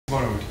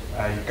Ronald,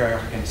 you're going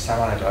up against Sam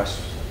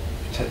Allardyce,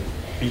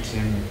 beaten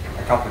him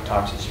a couple of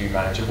times as new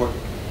manager. What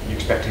are you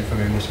expecting from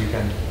him this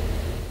weekend?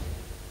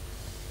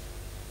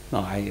 No,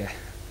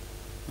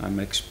 I'm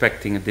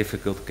expecting a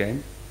difficult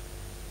game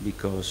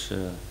because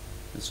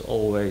it's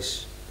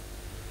always,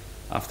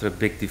 after a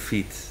big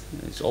defeat,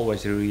 it's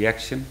always a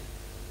reaction.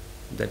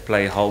 They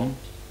play home.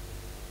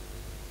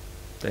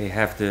 They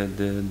have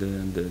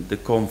the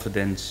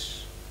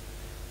confidence.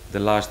 The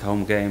last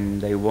home game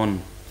they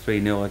won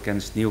 3-0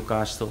 against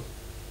Newcastle,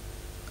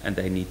 and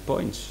they need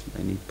points.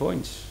 They need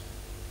points,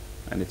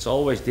 and it's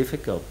always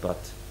difficult. But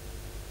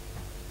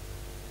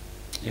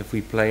if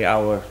we play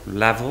our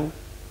level,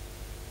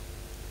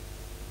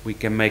 we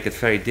can make it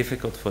very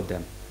difficult for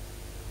them.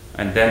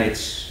 And then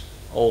it's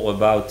all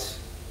about.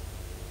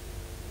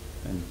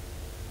 And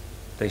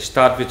they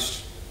start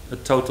with a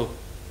total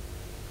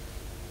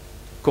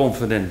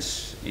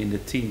confidence in the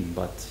team,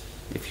 but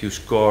if you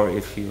score,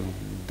 if you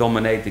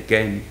dominate the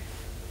game,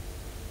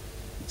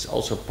 it's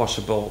also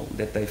possible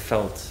that they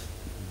felt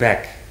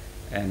back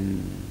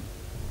and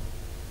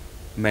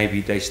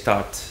maybe they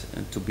start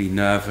to be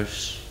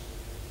nervous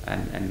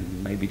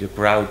and maybe the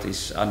crowd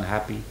is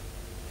unhappy,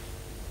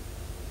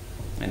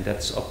 and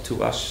that's up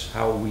to us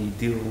how we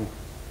deal,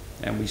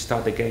 and we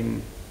start the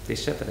game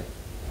this Saturday.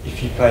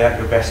 If you play at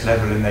your best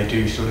level and they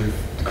do sort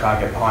of, the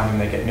crowd get behind them,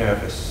 they get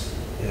nervous,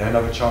 is there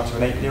another chance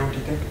of an 8-0, do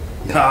you think?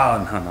 No.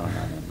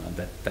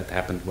 That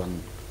happened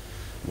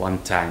one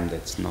time.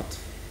 That's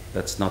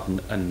not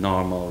a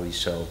normal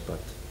result, but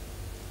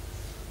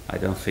I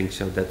don't think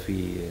so that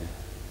we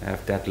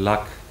have that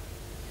luck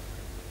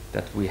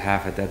that we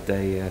have at that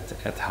day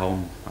at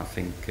home. I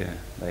think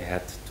they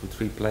had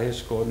 2-3 players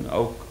scoring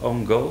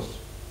own goals.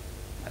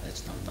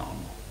 That's not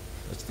normal.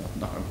 That's not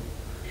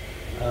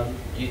normal.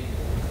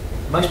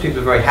 Most people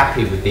are very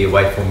happy with the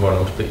away form,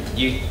 Ronald, but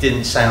you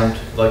didn't sound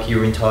like you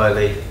were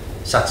entirely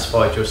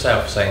satisfied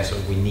yourself, saying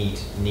sort of we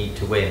need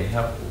to win.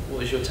 What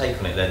was your take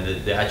on it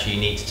then? That actually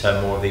you need to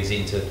turn more of these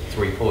into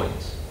 3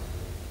 points.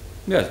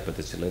 Yes, but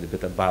it's a little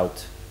bit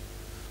about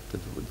that.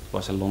 It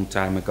was a long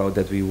time ago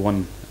that we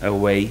won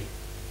away,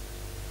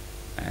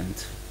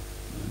 and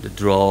the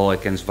draw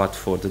against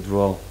Watford, the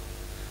draw,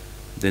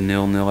 the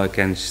 0-0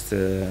 against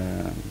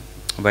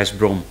West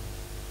Brom.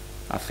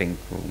 I think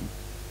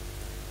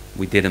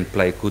we didn't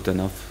play good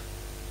enough.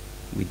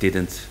 We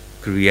didn't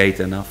create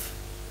enough.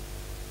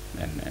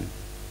 And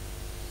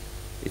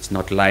it's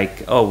not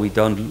like, oh, we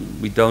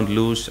don't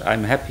lose,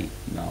 I'm happy.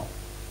 No,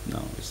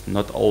 it's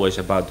not always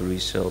about the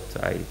result.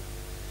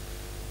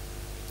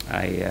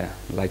 I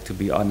like to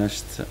be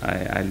honest.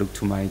 I look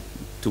to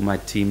my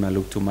team, I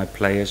look to my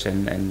players,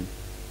 and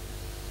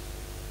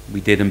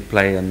we didn't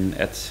play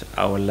at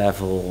our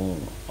level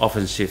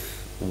offensive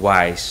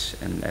wise,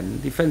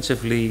 and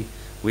defensively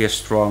we are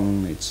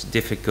strong. It's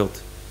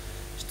difficult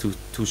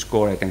to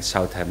score against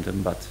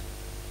Southampton, but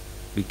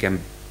we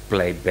can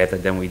play better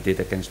than we did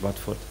against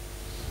Watford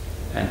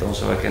and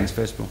also against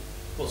West Brom.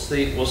 What's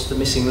the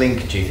missing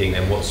link, do you think,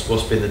 then?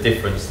 What's been the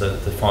difference, the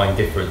fine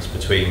difference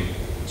between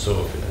sort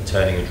of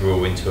turning a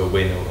draw into a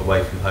win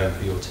away from home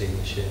for your team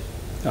this year?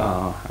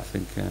 I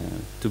think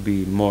to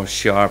be more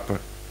sharper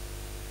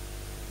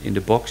in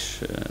the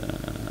box,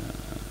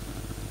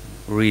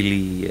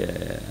 really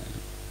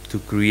to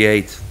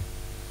create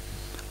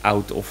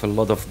out of a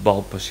lot of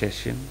ball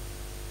possession,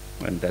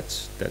 and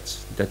that's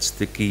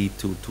the key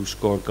to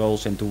score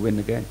goals and to win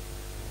the game.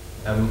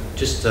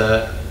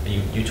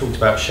 You talked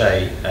about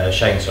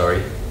Shane.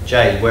 Sorry,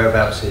 Jay.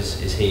 Whereabouts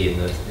is he in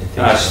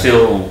the?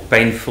 Still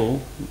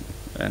painful,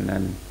 and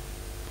then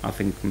I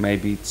think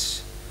maybe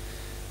it's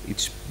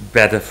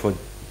better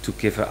to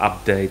give an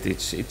update.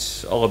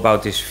 It's all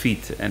about his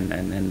feet,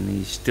 and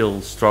he's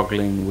still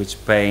struggling with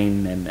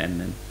pain,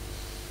 and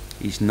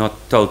he's not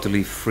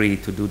totally free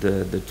to do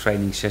the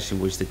training session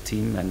with the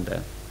team.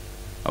 And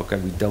okay,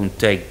 we don't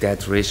take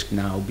that risk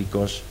now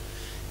because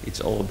it's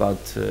all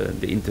about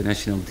the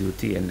international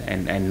duty,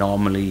 and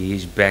normally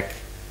he's back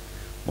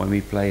when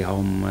we play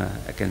home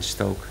against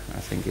Stoke. I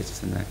think it's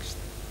the next.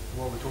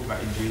 While we're talking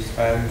about injuries,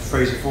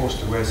 Fraser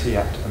Forster, where's he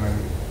at the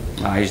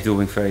moment? He's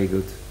doing very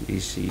good.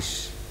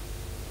 He's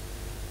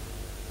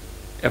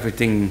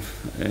everything,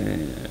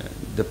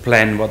 the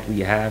plan what we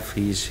have.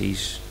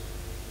 He's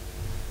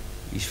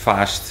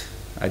fast.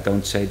 I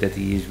don't say that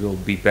he will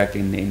be back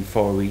in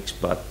 4 weeks,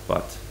 but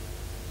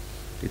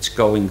it's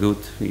going good.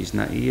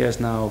 He has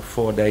now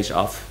 4 days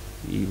off.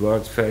 He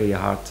worked very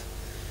hard.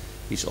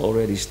 He's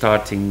already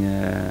starting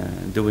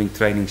doing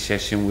training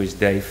session with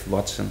Dave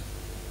Watson,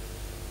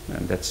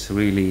 and that's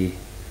really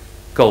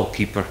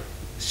goalkeeper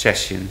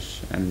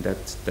sessions, and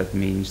that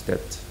means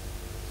that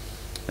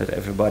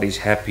everybody's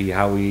happy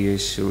how he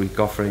is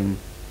recovering,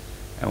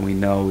 and we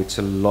know it's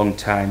a long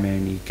time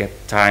and he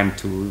get time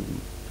to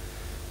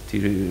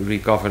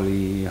recover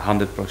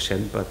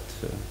 100%, but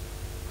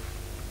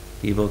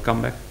he will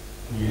come back.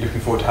 You're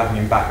looking forward to having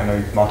him back. I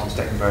know Martin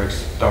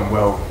Stekelenburg's done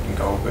well in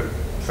goal, but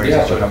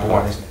Fraser's your number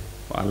one, isn't it?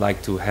 I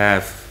like to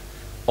have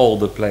all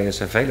the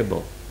players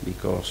available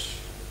because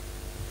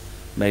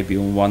maybe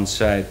on one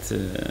side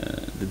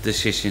the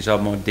decisions are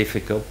more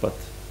difficult, but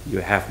you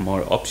have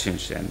more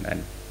options,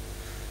 and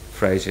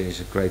Fraser is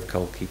a great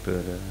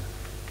goalkeeper.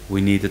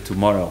 We need it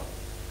tomorrow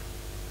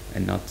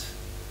and not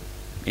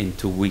in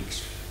 2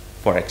 weeks,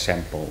 for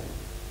example.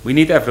 We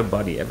need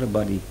everybody.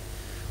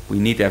 We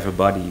need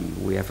everybody.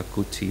 We have a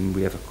good team,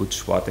 we have a good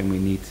squad, and we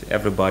need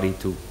everybody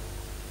to.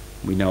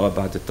 We know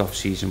about the tough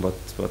season, what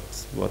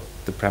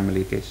the Premier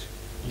League is.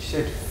 You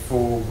said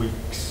 4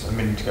 weeks a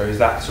minute ago. Is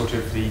that sort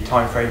of the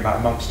time frame?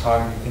 About a month's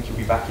time? You think you'll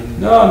be back in?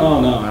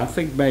 No. I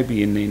think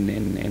maybe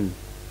in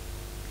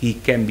he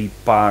can be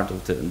part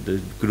of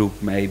the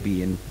group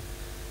maybe in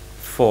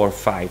 4 or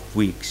 5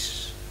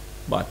 weeks,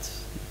 but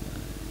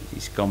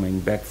he's coming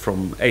back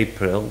from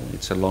April.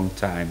 It's a long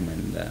time,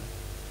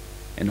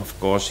 and of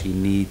course he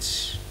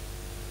needs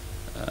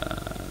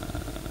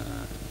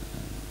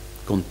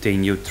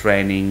continued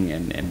training,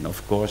 and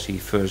of course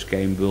his first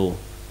game will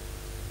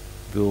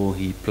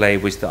he play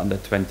with the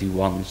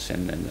under-21s,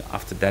 and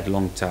after that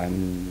long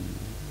time,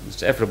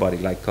 it's everybody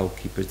like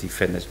goalkeepers,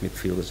 defenders,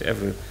 midfielders.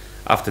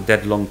 After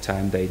that long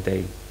time,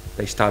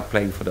 they start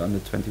playing for the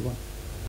under-21.